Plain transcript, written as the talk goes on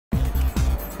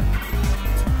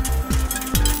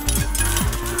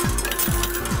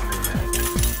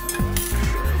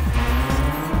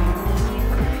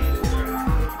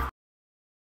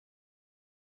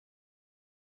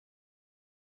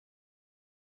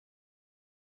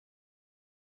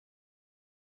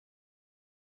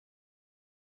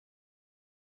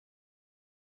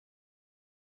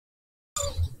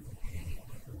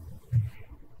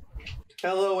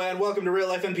Hello and welcome to Real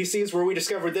Life NPCs, where we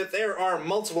discovered that there are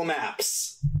multiple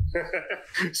maps.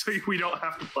 So we don't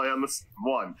have to play on this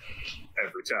one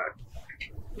every time.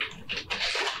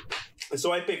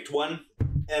 So I picked one,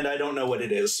 and I don't know what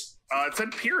it is. It said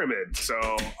pyramid, so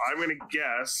I'm going to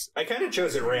guess. I kind of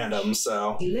chose it random,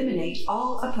 so... Eliminate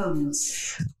all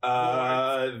opponents.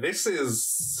 This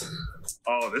is...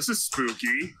 Oh, this is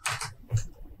spooky.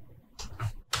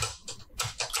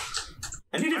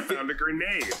 I found a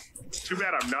grenade. Too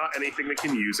bad I'm not anything that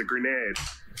can use a grenade.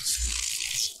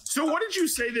 So what did you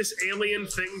say this alien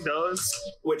thing does?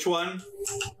 Which one?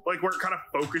 Like where it kind of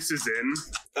focuses in?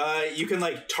 You can,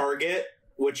 like, target,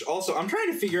 which also... I'm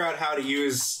trying to figure out how to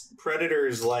use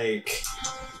Predator's, like...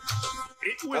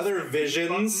 other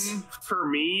visions for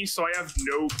me, so I have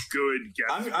no good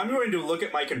guess. I'm going to look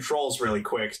at my controls really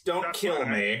quick. Don't That's kill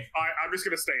fine. me. I'm just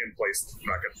going to stay in place.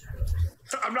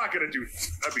 I'm not going to do...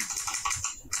 That'd be...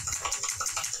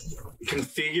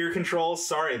 Configure controls?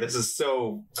 Sorry, this is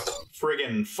so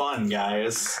friggin' fun,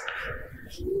 guys.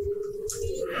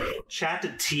 Chat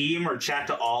to team or chat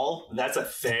to all? That's a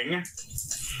thing.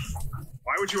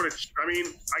 Why would you want to... I mean,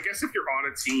 I guess if you're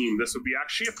on a team, this would be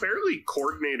actually a fairly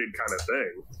coordinated kind of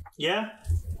thing. Yeah.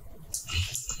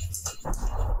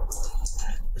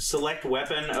 Select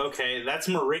weapon. Okay, that's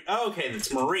Marine. Oh, okay,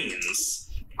 that's Marines.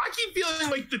 I keep feeling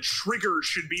like the trigger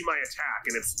should be my attack,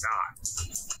 and it's not.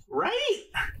 Right?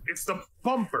 It's the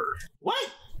bumper.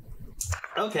 What?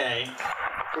 Okay.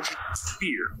 Which is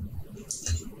fear.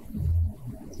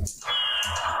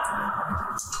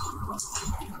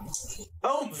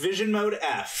 Oh, vision mode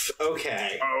F.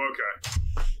 Okay. Oh,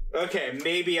 okay. Okay,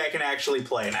 maybe I can actually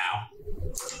play now.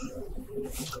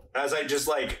 As I just,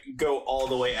 like, go all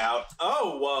the way out.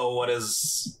 Oh, whoa, what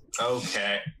is...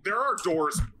 Okay. There are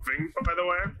doors moving, by the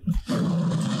way.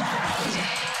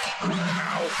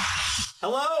 Ow.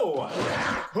 Hello!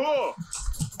 Oh!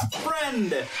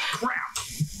 Friend! Crap!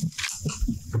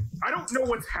 I don't know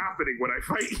what's happening when I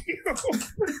fight you.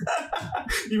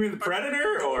 You mean the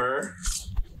Predator, or...?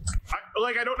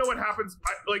 I don't know what happens.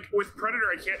 Like, with Predator,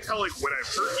 I can't tell, like, when I've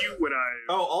hurt you, when I...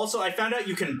 Oh, also, I found out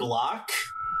you can block.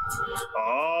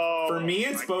 Oh. For me,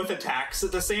 it's both attacks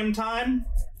at the same time.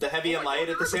 The heavy and light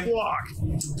at the same... Block.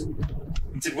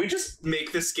 Did we just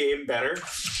make this game better?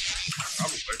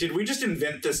 Probably. Did we just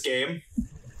invent this game?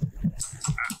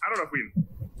 I don't know if we...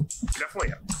 Definitely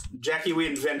have. Jackie, we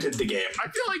invented the game. I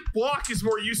feel like block is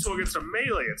more useful against a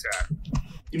melee attack.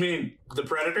 You mean the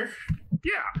Predator?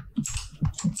 Yeah.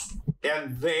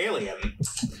 And the alien.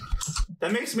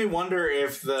 That makes me wonder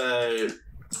if the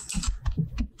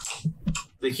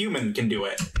human can do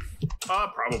it.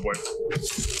 Probably.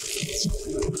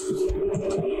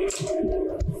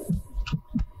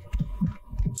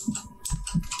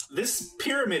 This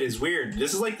pyramid is weird.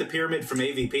 This is like the pyramid from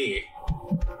AVP.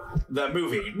 The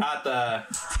movie, not the...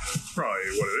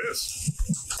 Probably what it is.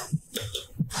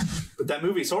 But that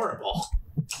movie's horrible.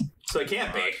 So it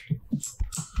can't be.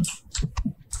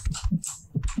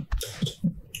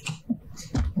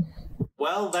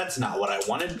 Well, that's not what I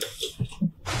wanted.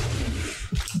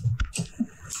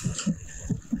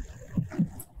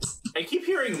 I keep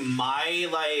hearing my,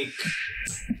 like,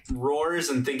 roars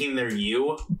and thinking they're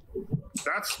you.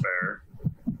 That's fair.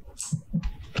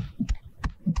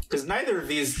 Because neither of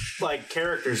these, like,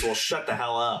 characters will shut the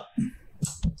hell up.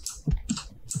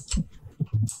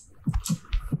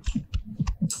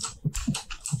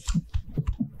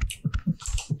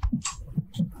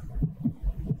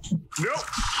 Nope.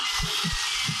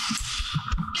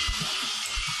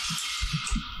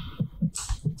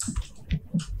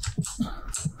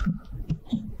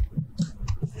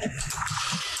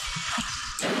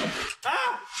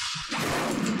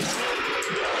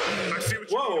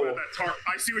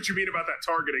 I see what you mean about that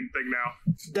targeting thing now.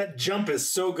 That jump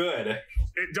is so good.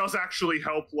 It does actually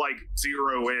help, like,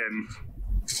 zero in.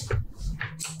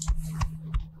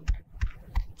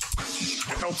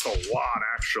 It helps a lot,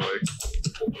 actually.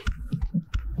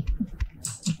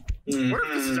 Mm-hmm. What if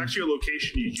this is actually a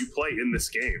location you play in this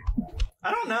game?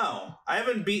 I don't know. I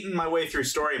haven't beaten my way through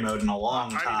story mode in a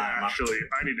long time. I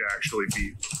need to actually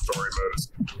beat story mode.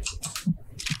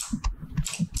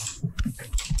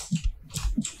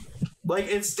 Like,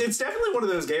 it's definitely one of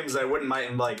those games I wouldn't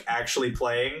mind, like, actually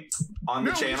playing on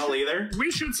the channel either.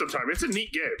 We should sometime. It's a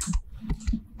neat game.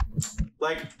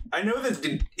 Like, I know that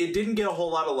it didn't get a whole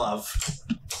lot of love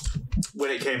when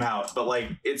it came out, but, like,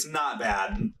 it's not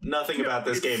bad. Nothing about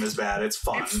this game is bad. It's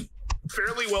fun. It's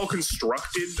fairly well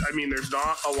constructed. I mean, there's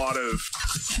not a lot of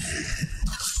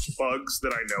bugs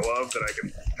that I know of that I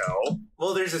can tell.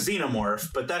 Well, there's a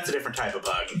xenomorph, but that's a different type of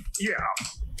bug. Yeah.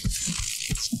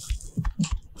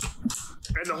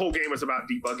 And the whole game is about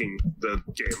debugging the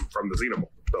game from the Xenomorph.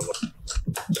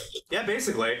 Yeah,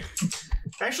 basically.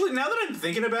 Actually, now that I'm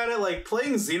thinking about it, like,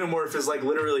 playing Xenomorph is like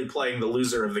literally playing the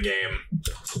loser of the game.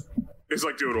 It's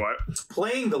like doing what?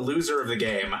 Playing the loser of the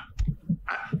game.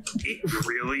 It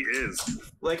really is.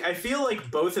 Like, I feel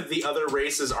like both of the other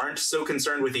races aren't so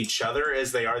concerned with each other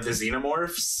as they are the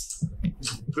Xenomorphs.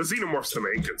 The Xenomorph's the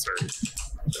main concern.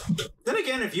 Then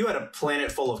again, if you had a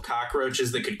planet full of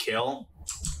cockroaches that could kill...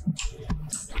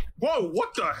 Whoa,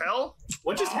 what the hell?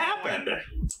 What just happened?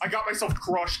 I got myself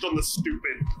crushed on the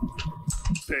stupid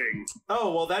thing.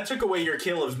 Oh, well, that took away your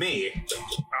kill of me.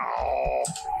 Oh,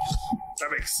 that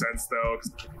makes sense, though.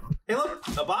 Hey, look,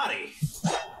 a body.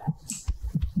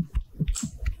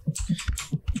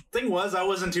 Thing was, I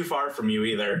wasn't too far from you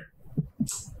either.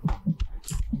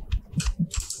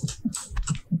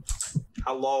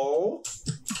 Hello?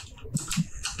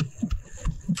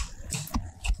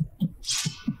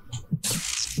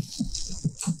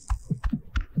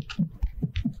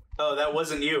 Oh, that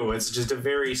wasn't you. It's just a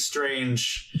very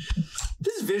strange...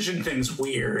 This vision thing's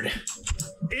weird.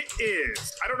 It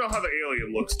is. I don't know how the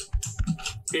alien looks.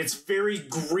 It's very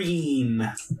green.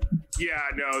 Yeah,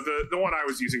 no, the one I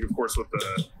was using, of course, with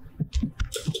the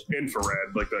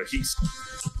infrared, like the heat.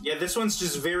 Yeah, this one's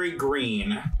just very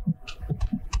green.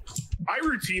 I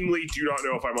routinely do not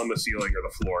know if I'm on the ceiling or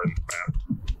the floor in the map.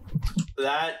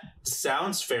 That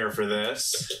sounds fair for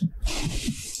this.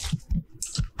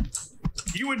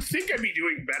 You would think I'd be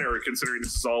doing better considering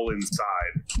this is all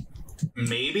inside.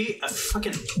 Maybe? A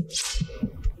fucking...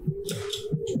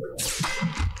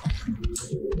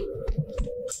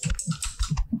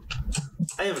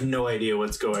 I have no idea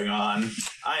what's going on.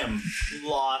 I am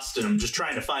lost and I'm just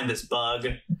trying to find this bug.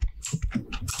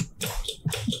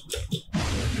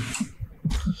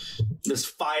 This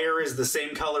fire is the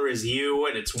same color as you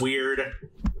and it's weird.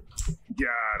 Yeah,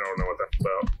 I don't know what that's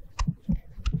about.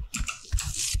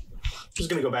 Just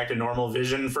gonna go back to normal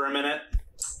vision for a minute.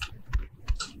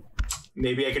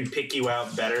 Maybe I can pick you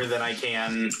out better than I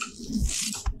can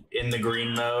in the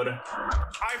green mode.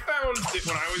 I found that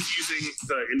when I was using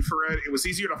the infrared, it was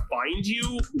easier to find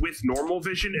you with normal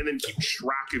vision and then keep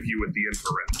track of you with the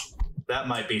infrared. That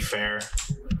might be fair.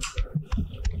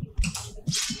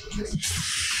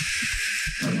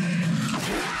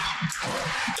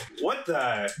 What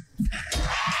the?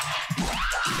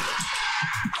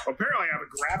 Apparently I have a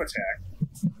grab attack.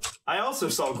 I also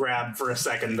saw grab for a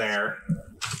second there.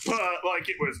 But, like,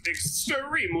 it was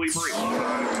extremely brief.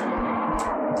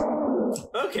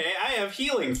 Okay, I have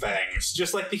healing things,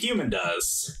 just like the human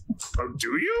does. Oh,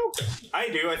 do you? I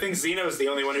do. I think Xeno's the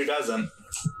only one who doesn't.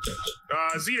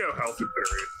 Xeno health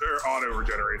regenerates, or auto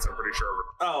regenerates, I'm pretty sure.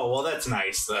 Oh, well, that's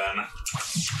nice then.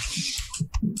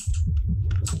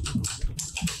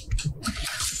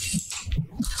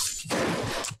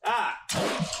 Ah!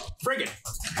 Friggin'.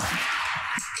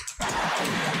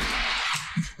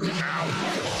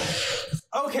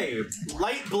 Okay,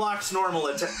 light blocks normal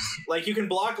attack. Like, you can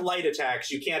block light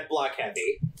attacks, you can't block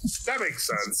heavy. That makes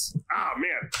sense. Ah,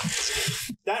 man.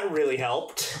 That really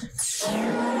helped.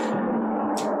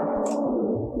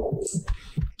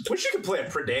 Wish you could play a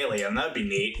Predalien, that'd be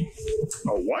neat.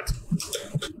 A what?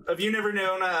 Have you never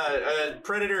known a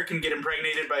predator can get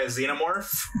impregnated by a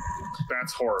xenomorph?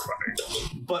 That's horrifying.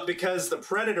 But because the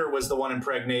predator was the one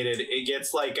impregnated, it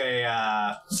gets like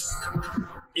a,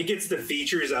 it gets the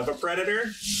features of a predator.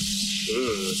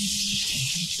 Ugh.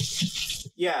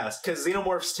 Yeah, because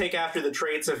xenomorphs take after the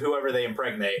traits of whoever they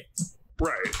impregnate.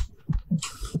 Right.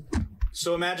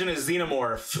 So imagine a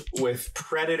xenomorph with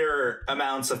predator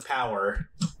amounts of power.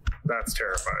 That's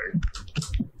terrifying.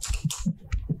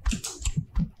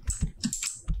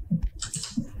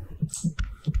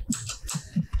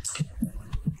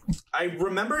 I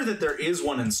remember that there is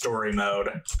one in story mode.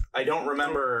 I don't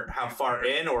remember how far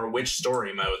in or which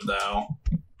story mode, though.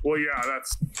 Well, yeah,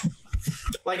 that's...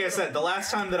 Like I said, the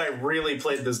last time that I really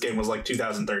played this game was like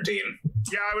 2013.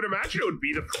 Yeah, I would imagine it would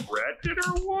be the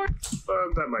Predator one.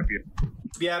 That might be it.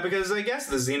 Yeah, because I guess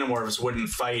the xenomorphs wouldn't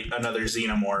fight another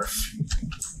xenomorph.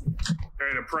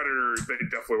 And a Predator, they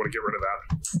definitely want to get rid of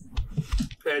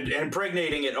that. And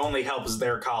impregnating it only helps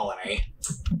their colony.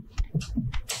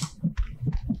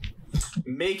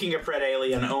 Making a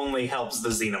Predalien only helps the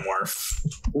xenomorph.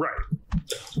 Right.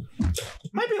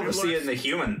 Might be able to see it in the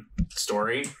human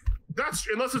story. That's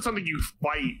unless it's something you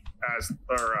fight as,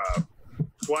 or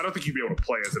well, I don't think you'd be able to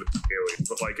play as an alien,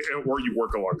 but like, or you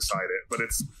work alongside it. But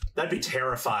it's that'd be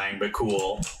terrifying, but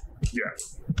cool. Yeah.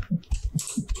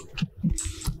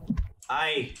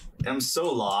 I am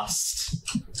so lost.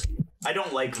 I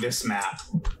don't like this map.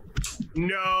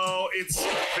 No, it's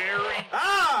very...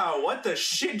 Ah, what the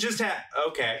shit just happened?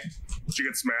 Okay. Did you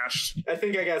get smashed? I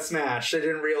think I got smashed. I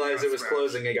didn't realize it was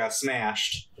closing. I got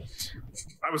smashed.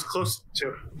 I was close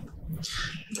to...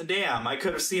 Damn, I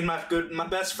could have seen my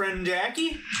best friend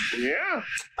Jackie. Yeah.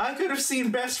 I could have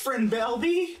seen best friend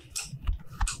Belby.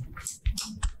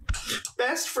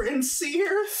 Best friend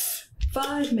Searth.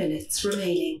 5 minutes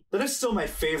remaining. That is still my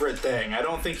favorite thing. I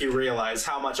don't think you realize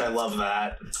how much I love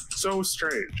that. So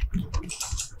strange.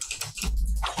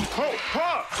 Oh,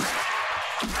 huh!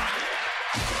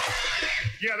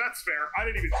 Yeah, that's fair. I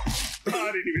didn't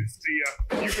even see you.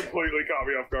 You completely caught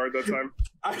me off guard that time.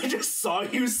 I just saw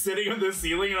you sitting on the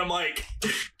ceiling, and I'm like,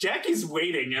 Jackie's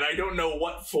waiting, and I don't know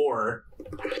what for.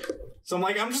 So I'm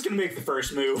like, I'm just gonna make the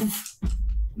first move.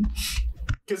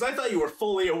 Because I thought you were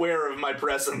fully aware of my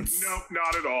presence. No,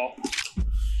 not at all.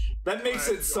 That makes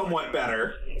it somewhat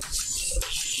better.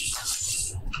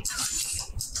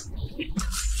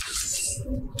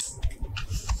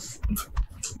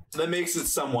 That makes it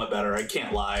somewhat better, I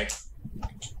can't lie.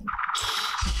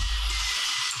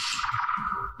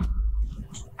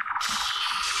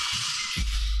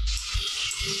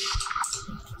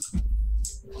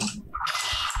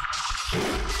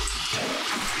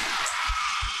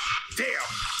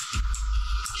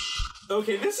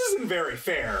 Okay, this isn't very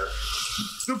fair.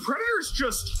 The Predator's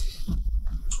just...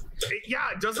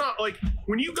 it does not, like,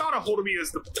 when you got a hold of me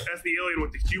as the alien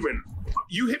with the human,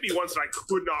 you hit me once and I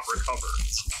could not recover.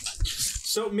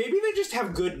 So maybe they just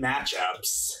have good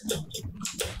matchups.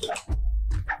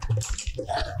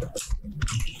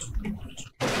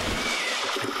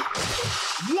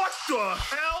 What the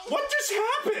hell? What just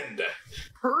happened?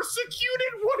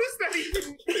 Persecuted? What is that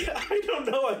even? I don't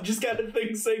know, I just got a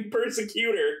thing saying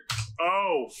persecutor.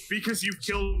 Oh, because you've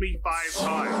killed me 5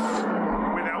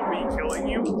 times without me killing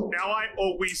you. Now I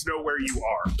always know where you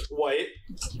are. What?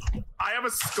 I have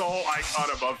a skull icon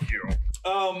above you.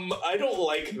 I don't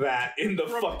like that in the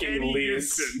From fucking any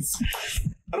least. distance.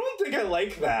 I don't think I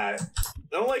like that.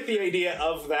 I don't like the idea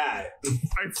of that.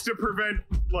 It's to prevent,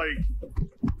 like,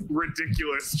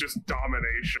 ridiculous just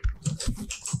domination.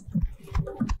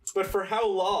 But for how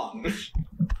long?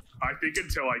 I think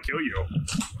until I kill you.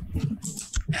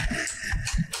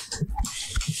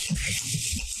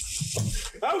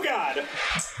 Oh god!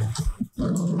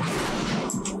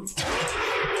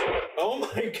 Oh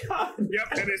my god!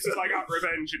 Yep, and it's just I got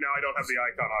revenge and now I don't have the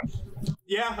icon on.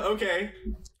 Yeah, okay.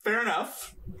 Fair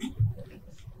enough.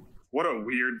 What a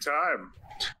weird time.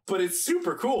 But it's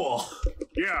super cool.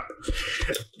 Yeah.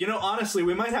 You know, honestly,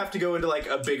 we might have to go into like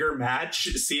a bigger match,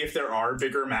 see if there are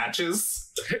bigger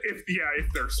matches.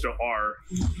 If there still are.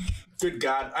 Good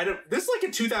God. This is like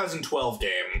a 2012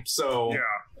 game, so Yeah.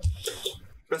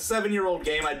 a 7-year-old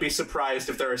game, I'd be surprised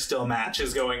if there are still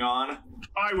matches going on.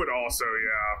 I would also,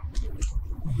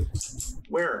 yeah.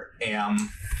 Where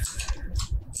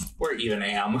even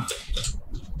am?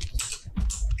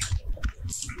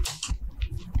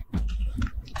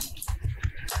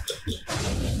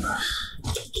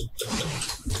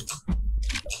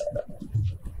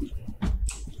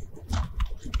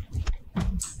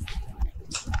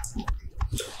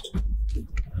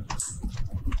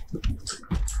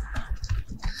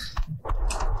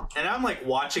 And I'm like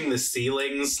watching the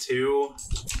ceilings too.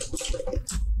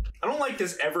 I don't like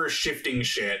this ever shifting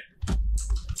shit.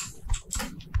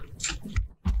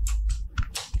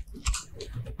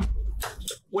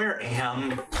 Where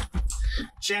am?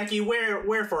 Jackie,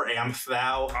 wherefore am'th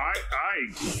thou? I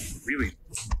really...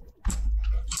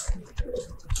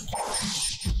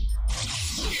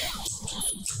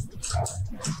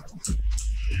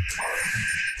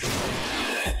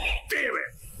 Damn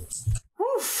it!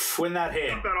 Oof, when that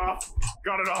hit. Got that off.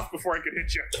 Got it off before I could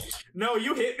hit you. No,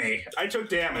 you hit me. I took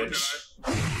damage.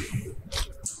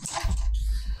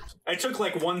 I took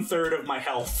like 1/3 of my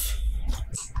health.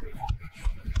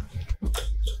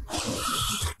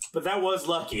 But that was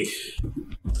lucky.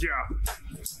 Yeah.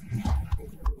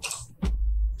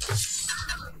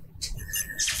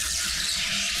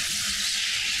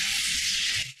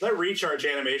 That recharge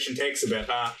animation takes a bit,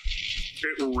 huh?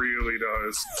 It really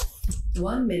does.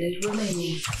 1 minute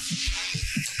remaining.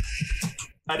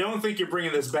 I don't think you're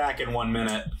bringing this back in 1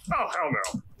 minute. Oh, hell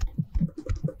no.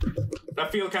 I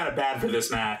feel kind of bad for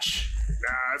this match.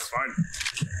 Nah, it's fine.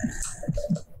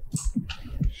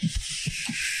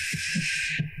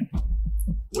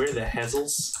 Where the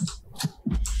hezels?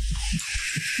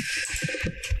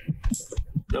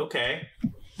 Okay.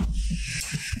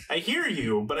 I hear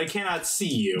you, but I cannot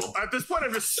see you. At this point,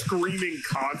 I'm just screaming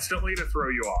constantly to throw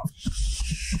you off.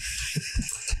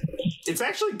 It's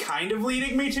actually kind of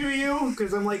leading me to you,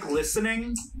 because I'm, like,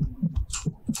 listening.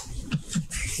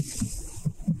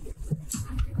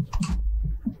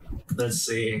 Let's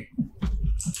see.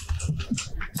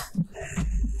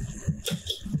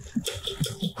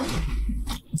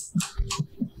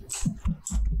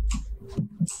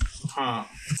 Huh.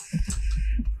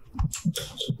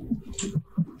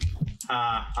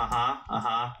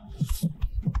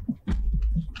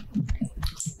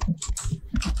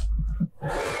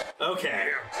 Okay.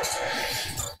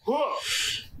 Whoa.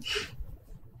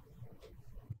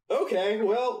 Okay,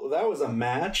 well, that was a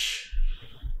match.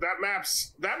 That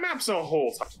map's a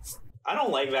whole time. I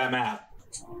don't like that map.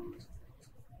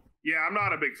 Yeah, I'm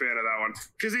not a big fan of that one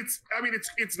because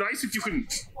it's nice if you can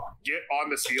get on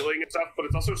the ceiling and stuff, but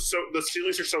it's also the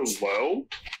ceilings are so low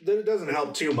That it doesn't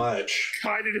help too much.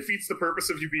 kind of defeats the purpose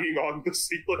of you being on the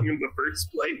ceiling in the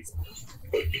first place.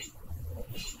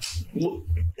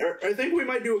 I think we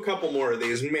might do a couple more of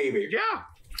these, maybe. Yeah.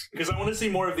 Because I want to see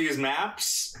more of these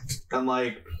maps. And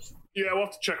Yeah, we'll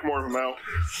have to check more of them out.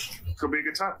 Could be a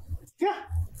good time. yeah.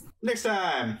 Next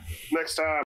time. Next time.